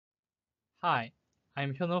Hi,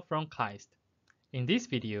 I'm Hyunho from KAIST. In this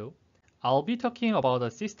video, I'll be talking about a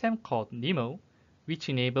system called NEMO, which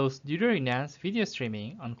enables user-enhanced video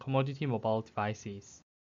streaming on commodity mobile devices.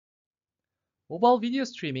 Mobile video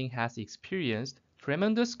streaming has experienced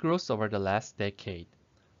tremendous growth over the last decade.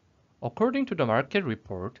 According to the market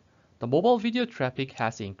report, the mobile video traffic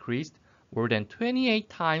has increased more than 28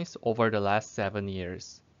 times over the last 7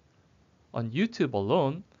 years. On YouTube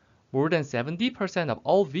alone, more than 70% of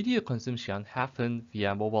all video consumption happen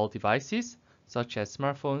via mobile devices such as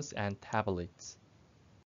smartphones and tablets.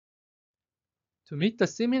 To meet the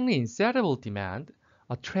seemingly insatiable demand,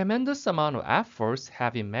 a tremendous amount of efforts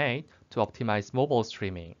have been made to optimize mobile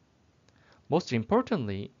streaming. Most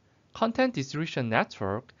importantly, content distribution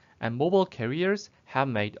network and mobile carriers have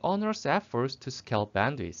made onerous efforts to scale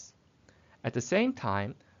bandwidth. At the same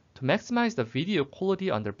time, to maximize the video quality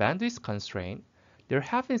under bandwidth constraint, there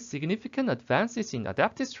have been significant advances in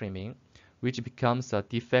adaptive streaming, which becomes a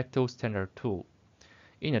de facto standard tool.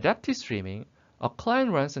 In adaptive streaming, a client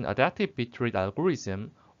runs an adaptive bitrate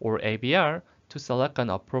algorithm, or ABR, to select an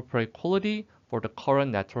appropriate quality for the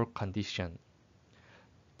current network condition.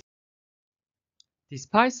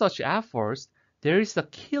 Despite such efforts, there is a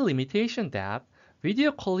key limitation that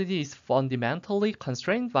video quality is fundamentally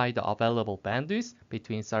constrained by the available bandwidth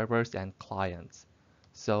between servers and clients.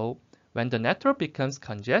 So, when the network becomes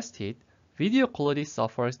congested, video quality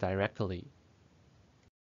suffers directly.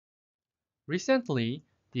 Recently,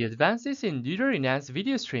 the advances in user-enhanced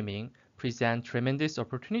video streaming present tremendous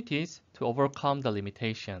opportunities to overcome the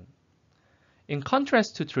limitation. In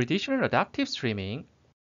contrast to traditional adaptive streaming,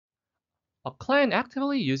 a client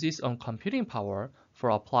actively uses on computing power for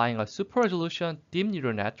applying a super-resolution deep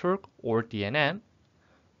neural network, or DNN,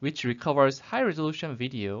 which recovers high-resolution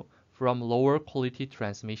video from lower-quality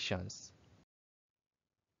transmissions.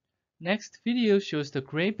 Next video shows the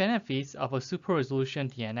great benefits of a super-resolution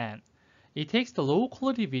DNN. It takes the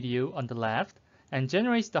low-quality video on the left and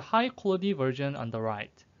generates the high-quality version on the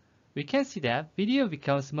right. We can see that video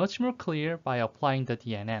becomes much more clear by applying the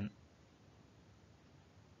DNN.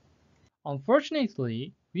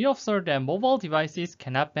 Unfortunately, we observe that mobile devices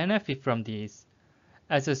cannot benefit from this.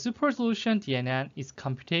 As a super-resolution DNN is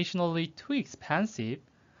computationally too expensive,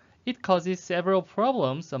 it causes several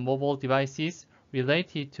problems on mobile devices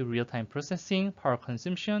related to real-time processing, power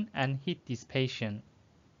consumption, and heat dissipation.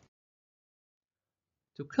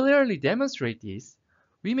 To clearly demonstrate this,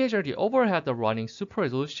 we measure the overhead of running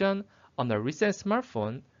super-resolution on a recent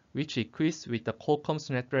smartphone which equips with the Qualcomm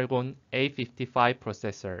Snapdragon 855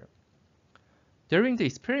 processor. During the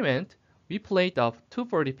experiment, we played a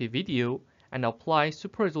 240p video and applied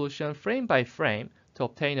super-resolution frame by frame to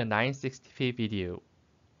obtain a 960p video.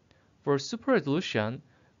 For super-resolution,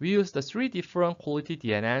 we used the 3 different quality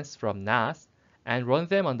DNNs from NAS and run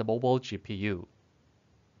them on the mobile GPU.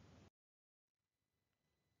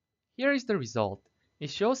 Here is the result. It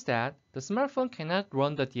shows that the smartphone cannot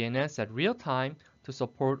run the DNNs at real time to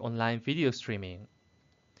support online video streaming.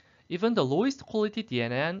 Even the lowest quality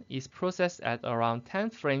DNN is processed at around 10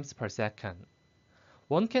 frames per second.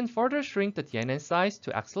 One can further shrink the DNN size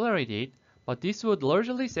to accelerate it, but this would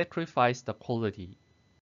largely sacrifice the quality.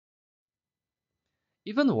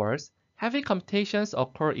 Even worse, heavy computations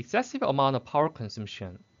occur excessive amount of power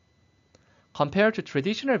consumption. Compared to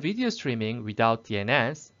traditional video streaming without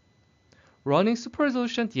DNNs, running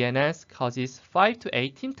super-resolution DNNs causes 5 to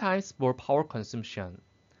 18 times more power consumption.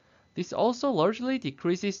 This also largely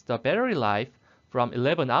decreases the battery life from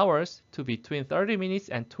 11 hours to between 30 minutes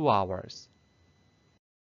and 2 hours.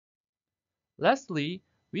 Lastly,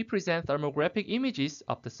 we present thermographic images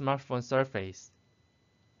of the smartphone surface.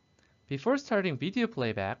 Before starting video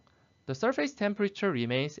playback, the surface temperature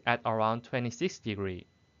remains at around 26 degrees.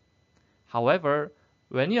 However,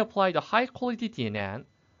 when you apply the high-quality DNN,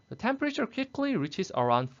 the temperature quickly reaches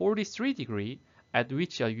around 43 degrees, at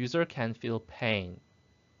which a user can feel pain.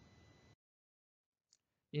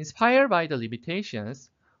 Inspired by the limitations,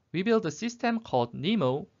 we built a system called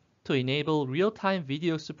NEMO to enable real-time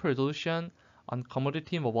video super-resolution on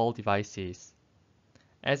commodity mobile devices.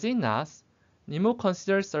 As in NAS, NEMO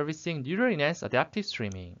considers servicing user-enhanced adaptive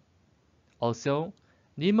streaming. Also,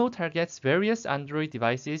 NEMO targets various Android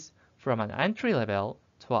devices from an entry-level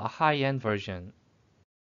to a high-end version.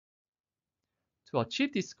 To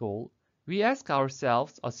achieve this goal, we ask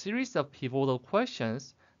ourselves a series of pivotal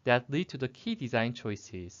questions that lead to the key design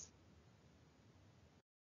choices.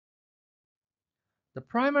 The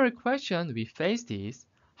primary question we faced is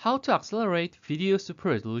how to accelerate video super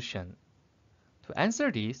resolution. To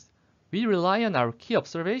answer this, we rely on our key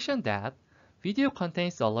observation that video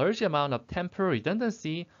contains a large amount of temporal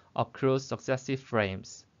redundancy across successive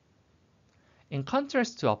frames. In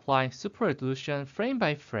contrast to applying super resolution frame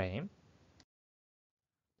by frame,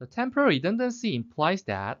 the temporal redundancy implies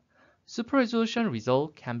that super resolution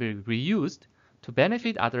result can be reused to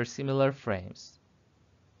benefit other similar frames.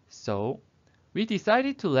 So, we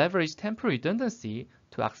decided to leverage temporal redundancy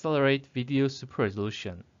to accelerate video super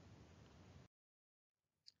resolution.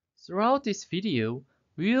 Throughout this video,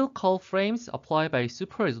 we will call frames applied by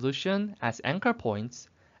super resolution as anchor points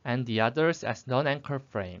and the others as non-anchor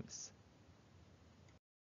frames.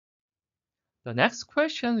 The next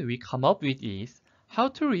question we come up with is how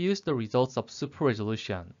to reuse the results of super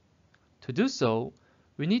resolution. To do so,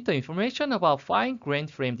 we need the information about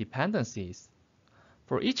fine-grained frame dependencies.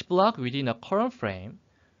 For each block within a current frame,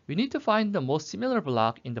 we need to find the most similar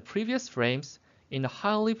block in the previous frames in a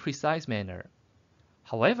highly precise manner.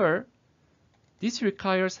 However, this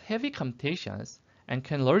requires heavy computations and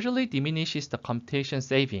can largely diminish the computation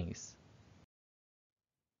savings.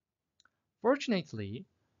 Fortunately,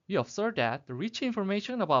 we observed that the rich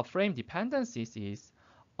information about frame dependencies is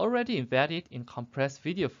already embedded in compressed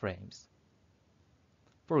video frames.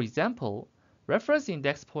 For example, reference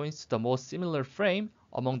index points to the most similar frame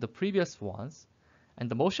among the previous ones,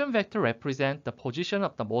 and the motion vector represents the position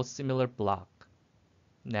of the most similar block.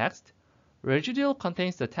 Next, residual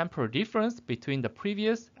contains the temporal difference between the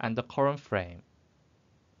previous and the current frame.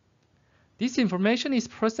 This information is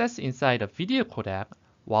processed inside a video codec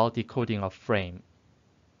while decoding a frame.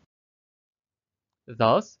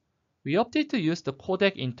 Thus, we opted to use the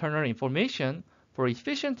codec internal information for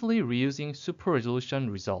efficiently reusing super resolution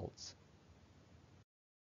results.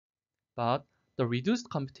 But the reduced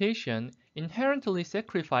computation inherently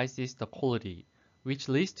sacrifices the quality, which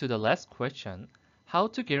leads to the last question, how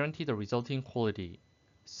to guarantee the resulting quality.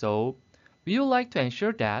 So, we would like to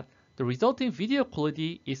ensure that the resulting video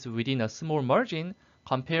quality is within a small margin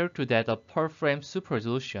compared to that of per frame super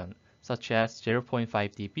resolution, such as 0.5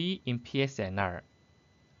 dB in PSNR.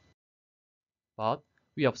 But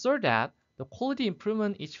we observe that the quality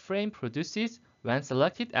improvement each frame produces when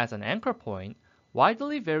selected as an anchor point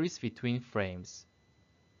widely varies between frames.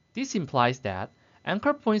 This implies that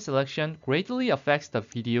anchor point selection greatly affects the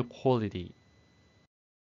video quality.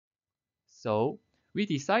 So, we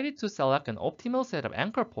decided to select an optimal set of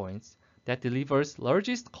anchor points that delivers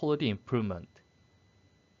largest quality improvement.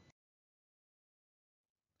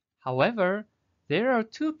 However, there are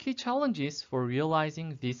two key challenges for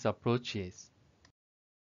realizing these approaches.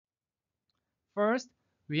 First,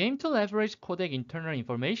 we aim to leverage codec internal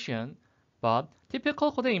information, but typical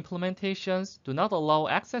codec implementations do not allow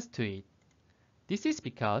access to it. This is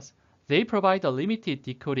because they provide a limited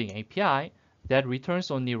decoding API that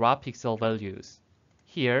returns only raw pixel values.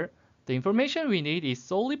 Here, the information we need is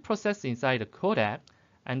solely processed inside the codec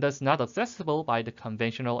and thus not accessible by the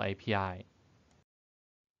conventional API.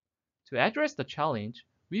 To address the challenge,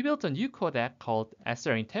 we built a new codec called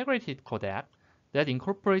SR Integrated Codec that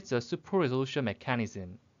incorporates a super resolution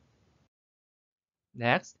mechanism.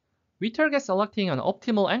 Next, we target selecting an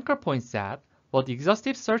optimal anchor point set, but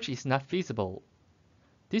exhaustive search is not feasible.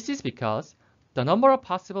 This is because the number of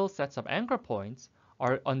possible sets of anchor points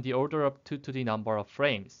are on the order of 2 to the number of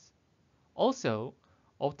frames. Also,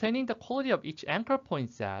 obtaining the quality of each anchor point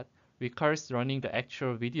set requires running the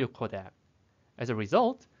actual video codec. As a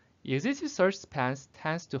result, exhaustive search spans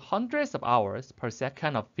tens to hundreds of hours per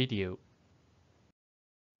second of video.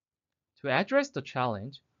 To address the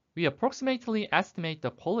challenge, we approximately estimate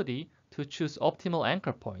the quality to choose optimal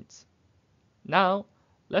anchor points. Now,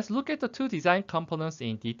 let's look at the two design components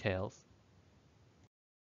in details.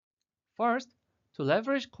 First, to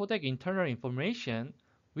leverage codec internal information,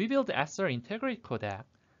 we built the SR Integrated Codec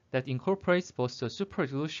that incorporates both a super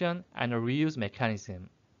resolution and a reuse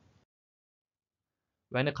mechanism.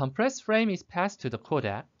 When a compressed frame is passed to the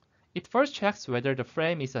codec, it first checks whether the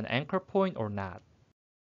frame is an anchor point or not.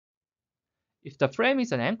 If the frame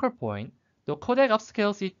is an anchor point, the codec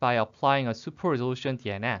upscales it by applying a super resolution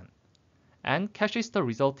DNN and caches the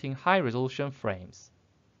resulting high-resolution frames.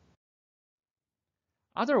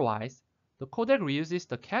 Otherwise, the codec reuses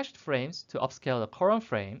the cached frames to upscale the current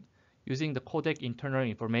frame using the codec internal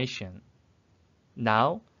information.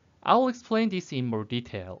 Now, I will explain this in more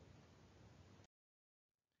detail.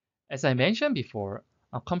 As I mentioned before,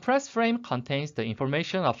 a compressed frame contains the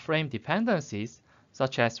information of frame dependencies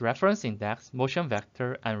such as reference index, motion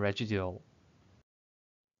vector, and residual.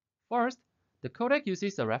 First, the codec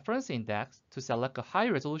uses a reference index to select a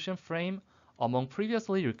high-resolution frame among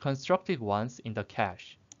previously reconstructed ones in the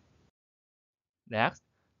cache. Next,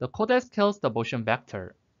 the codec scales the motion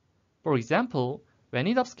vector. For example, when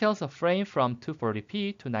it upscales a frame from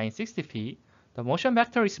 240p to 960p, the motion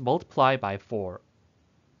vector is multiplied by 4.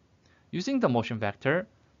 Using the motion vector,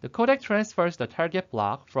 the codec transfers the target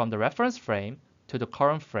block from the reference frame to the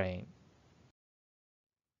current frame.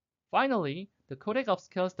 Finally, the codec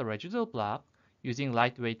upscales the residual block using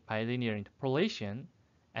lightweight bilinear interpolation,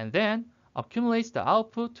 and then accumulates the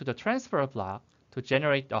output to the transfer block to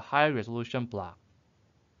generate a higher resolution block.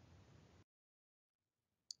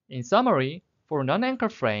 In summary, for non-anchor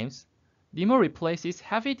frames, NEMO replaces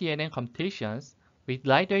heavy DNN computations with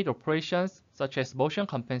lightweight operations such as motion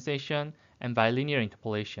compensation and bilinear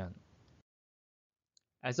interpolation.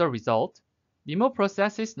 As a result, NEMO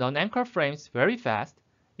processes non-anchor frames very fast,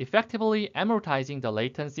 effectively amortizing the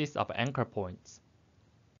latencies of anchor points.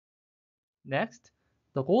 Next,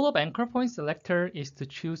 the goal of anchor point selector is to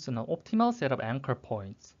choose an optimal set of anchor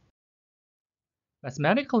points.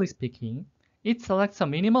 Mathematically speaking, it selects a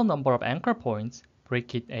minimal number of anchor points,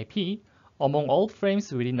 bracket AP, among all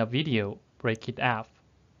frames within a video, bracket F.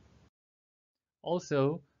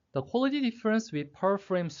 Also, the quality difference with per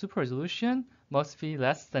frame super resolution must be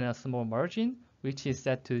less than a small margin, which is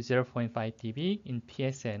set to 0.5 dB in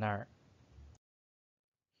PSNR.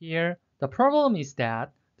 Here, the problem is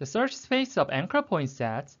that the search space of anchor point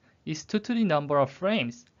sets is 2 to the number of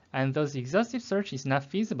frames, and thus exhaustive search is not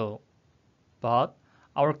feasible. But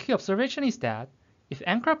our key observation is that if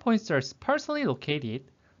anchor points are sparsely located,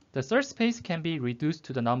 the search space can be reduced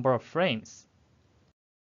to the number of frames.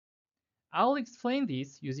 I'll explain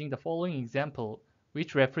this using the following example,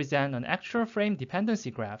 which represent an actual frame dependency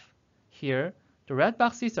graph. Here, the red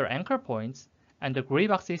boxes are anchor points, and the gray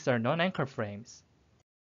boxes are non-anchor frames.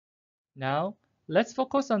 Now, let's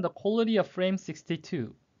focus on the quality of frame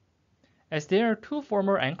 62. As there are two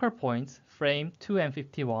former anchor points, frame 2 and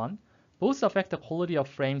 51, both affect the quality of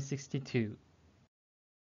frame 62.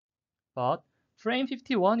 But frame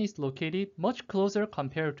 51 is located much closer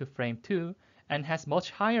compared to frame 2 and has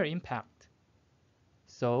much higher impact.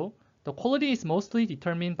 So, the quality is mostly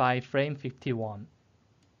determined by frame 51.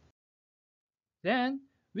 Then,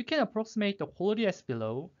 we can approximate the quality as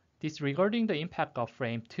below, disregarding the impact of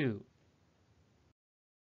frame 2.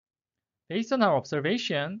 Based on our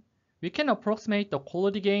observation, we can approximate the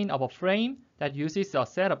quality gain of a frame that uses a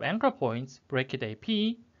set of anchor points, bracket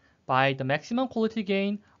AP, by the maximum quality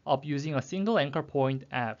gain of using a single anchor point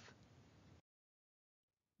F.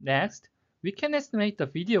 Next, we can estimate the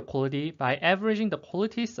video quality by averaging the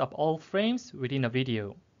qualities of all frames within a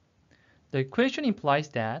video. The equation implies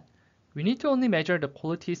that we need to only measure the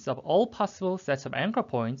qualities of all possible sets of anchor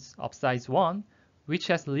points of size 1, which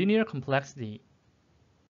has linear complexity.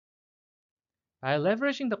 By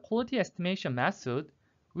leveraging the quality estimation method,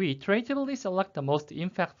 we iteratively select the most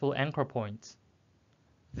impactful anchor points.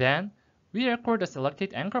 Then, we record the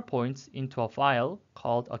selected anchor points into a file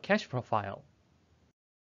called a cache profile.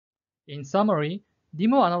 In summary,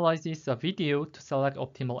 NEMO analyzes a video to select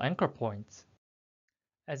optimal anchor points.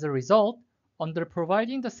 As a result, under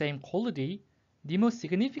providing the same quality, NEMO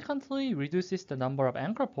significantly reduces the number of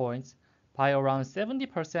anchor points by around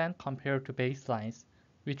 70% compared to baselines,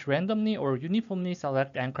 which randomly or uniformly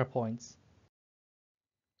select anchor points.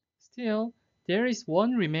 Still, there is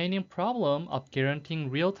one remaining problem of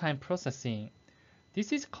guaranteeing real-time processing.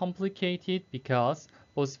 This is complicated because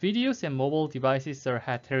both videos and mobile devices are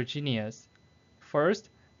heterogeneous. First,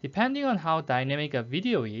 depending on how dynamic a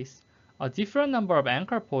video is, a different number of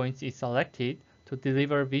anchor points is selected to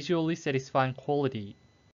deliver visually satisfying quality.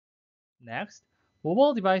 Next,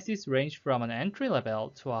 mobile devices range from an entry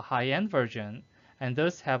level to a high-end version, and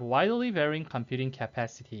thus have widely varying computing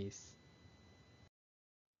capacities.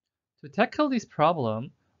 To tackle this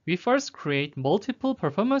problem, we first create multiple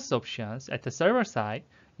performance options at the server side,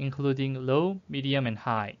 including low, medium, and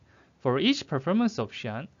high. For each performance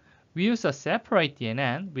option, we use a separate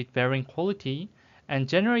DNN with varying quality and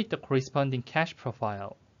generate the corresponding cache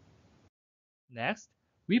profile. Next,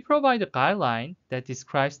 we provide a guideline that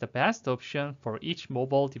describes the best option for each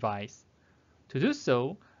mobile device. To do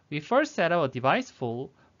so, we first set up a device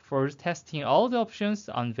pool for testing all the options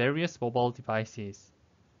on various mobile devices.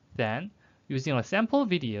 Then, using a sample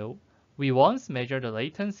video, we once measure the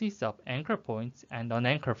latencies of anchor points and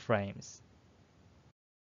non-anchor frames.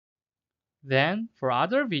 Then, for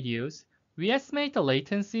other videos, we estimate the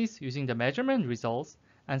latencies using the measurement results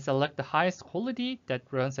and select the highest quality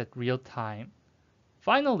that runs at real time.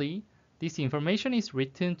 Finally, this information is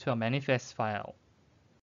written to a manifest file.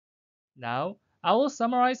 Now, I will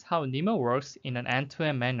summarize how NEMO works in an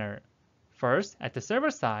end-to-end manner. First, at the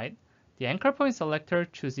server side, the anchor point selector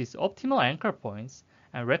chooses optimal anchor points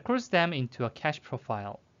and records them into a cache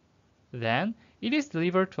profile. Then, it is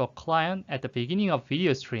delivered to a client at the beginning of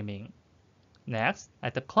video streaming. Next,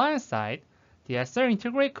 at the client side, the SR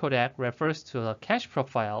integrate codec refers to the cache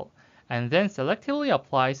profile and then selectively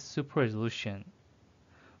applies super resolution.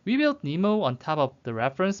 We built NEMO on top of the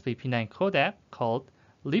reference VP9 codec called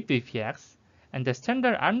libvpx and the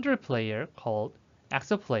standard Android player called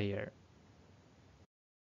exoplayer.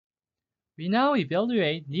 We now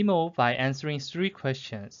evaluate NEMO by answering 3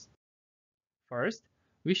 questions. First,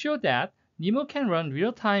 we show that NEMO can run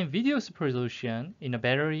real-time video super resolution in a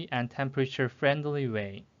battery and temperature-friendly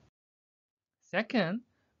way. Second,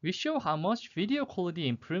 we show how much video quality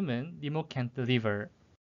improvement NEMO can deliver.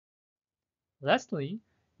 Lastly,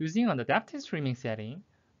 using an adaptive streaming setting,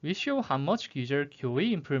 we show how much user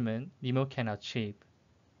QoE improvement NEMO can achieve.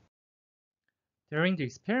 During the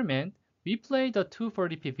experiment, we played the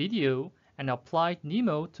 240p video and applied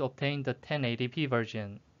NEMO to obtain the 1080p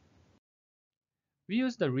version. We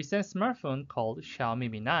used a recent smartphone called Xiaomi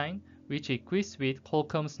Mi 9, which equips with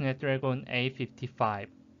Qualcomm's Snapdragon 855.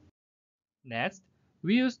 Next,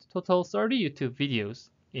 we used total 30 YouTube videos,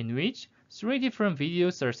 in which 3 different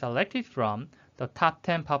videos are selected from the top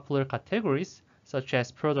 10 popular categories such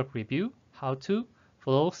as product review, how-to,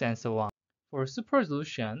 vlogs, and so on. For super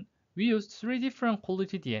resolution, we used 3 different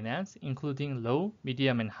quality DNNs including low,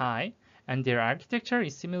 medium, and high, and their architecture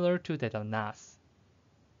is similar to that of NAS.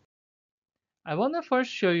 I want to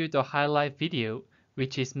first show you the highlight video,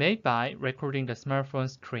 which is made by recording the smartphone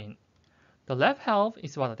screen. The left half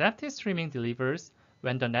is what adaptive streaming delivers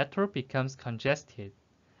when the network becomes congested,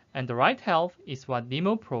 and the right half is what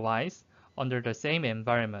NEMO provides under the same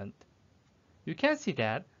environment. You can see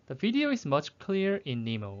that the video is much clearer in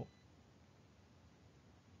NEMO.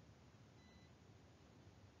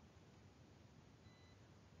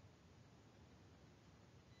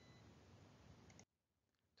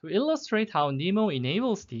 To illustrate how NEMO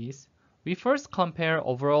enables this, we first compare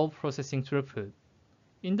overall processing throughput.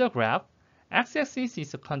 In the graph, x-axis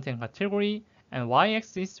is a content category and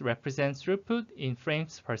y-axis represents throughput in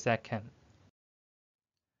frames per second.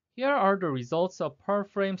 Here are the results of per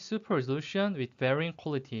frame super resolution with varying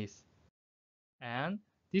qualities. And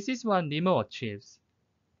this is what NEMO achieves.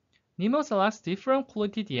 NEMO selects different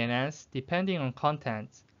quality DNNs depending on content.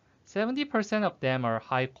 70% of them are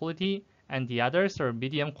high quality and the others are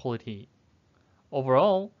medium quality.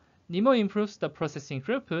 Overall, NEMO improves the processing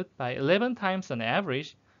throughput by 11 times on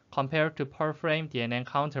average compared to per frame DNN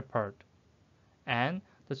counterpart. And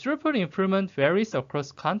the throughput improvement varies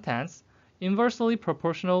across contents, inversely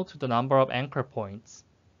proportional to the number of anchor points.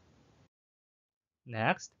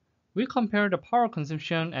 Next, we compare the power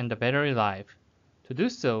consumption and the battery life. To do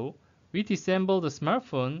so, we disassemble the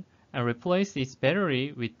smartphone and replace its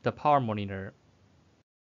battery with the power monitor.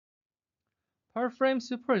 Per frame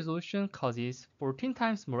super resolution causes 14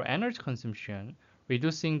 times more energy consumption,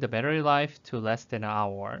 reducing the battery life to less than an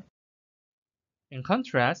hour. In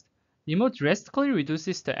contrast, NEMO drastically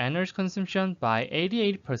reduces the energy consumption by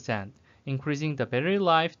 88%, increasing the battery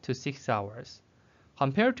life to 6 hours.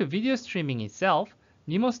 Compared to video streaming itself,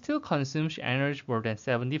 NEMO still consumes energy more than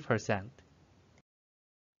 70%.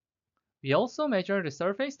 We also measure the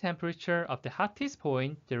surface temperature of the hottest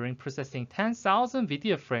point during processing 10,000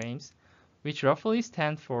 video frames, which roughly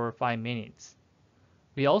stand for 5 minutes.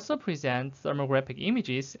 We also present thermographic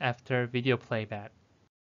images after video playback.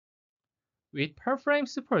 With per frame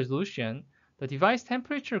super resolution, the device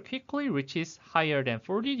temperature quickly reaches higher than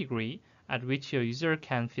 40 degrees, at which your user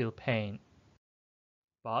can feel pain.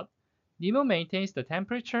 But NEMO maintains the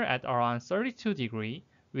temperature at around 32 degrees,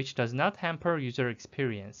 which does not hamper user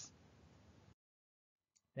experience.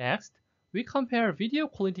 Next, we compare video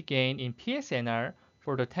quality gain in PSNR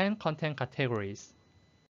for the 10 content categories.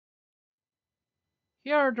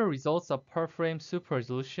 Here are the results of per frame super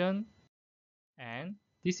resolution, and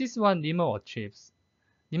this is what NEMO achieves.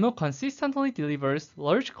 NEMO consistently delivers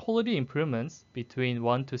large quality improvements between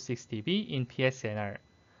 1 to 6 dB in PSNR.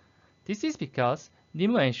 This is because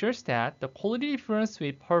NEMO ensures that the quality difference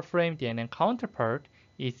with per frame DNN counterpart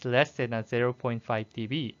is less than 0.5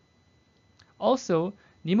 dB. Also,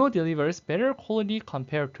 NEMO delivers better quality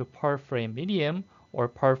compared to per frame medium or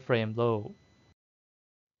per frame low.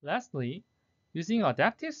 Lastly, using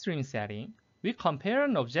adaptive streaming setting, we compare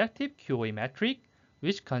an objective QoE metric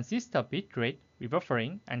which consists of bitrate,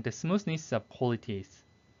 rebuffering, and the smoothness of qualities.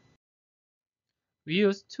 We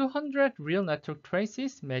use 200 real network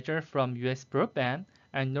traces measured from US broadband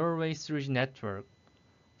and Norway 3G network.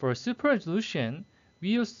 For super resolution, we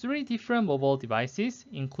use 3 different mobile devices,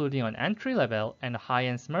 including an entry-level and a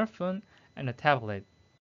high-end smartphone and a tablet.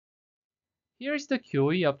 Here is the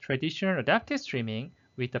QoE of traditional adaptive streaming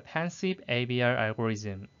with the pensive ABR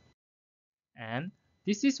algorithm. And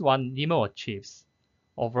this is what NEMO achieves.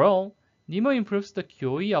 Overall, NEMO improves the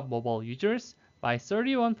QoE of mobile users by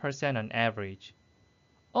 31% on average.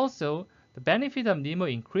 Also, the benefit of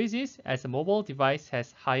NEMO increases as a mobile device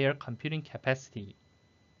has higher computing capacity.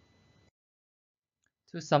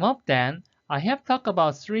 To sum up then, I have talked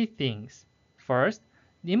about three things. First,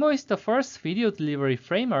 NEMO is the first video delivery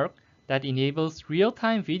framework that enables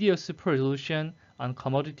real-time video super resolution on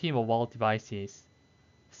commodity mobile devices.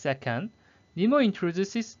 Second, NEMO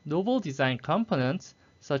introduces novel design components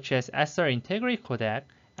such as SR integrity codec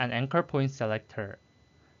and anchor point selector.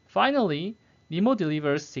 Finally, NEMO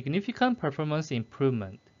delivers significant performance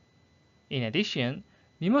improvement. In addition,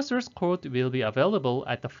 NEMO source code will be available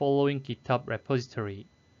at the following GitHub repository.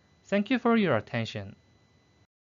 Thank you for your attention.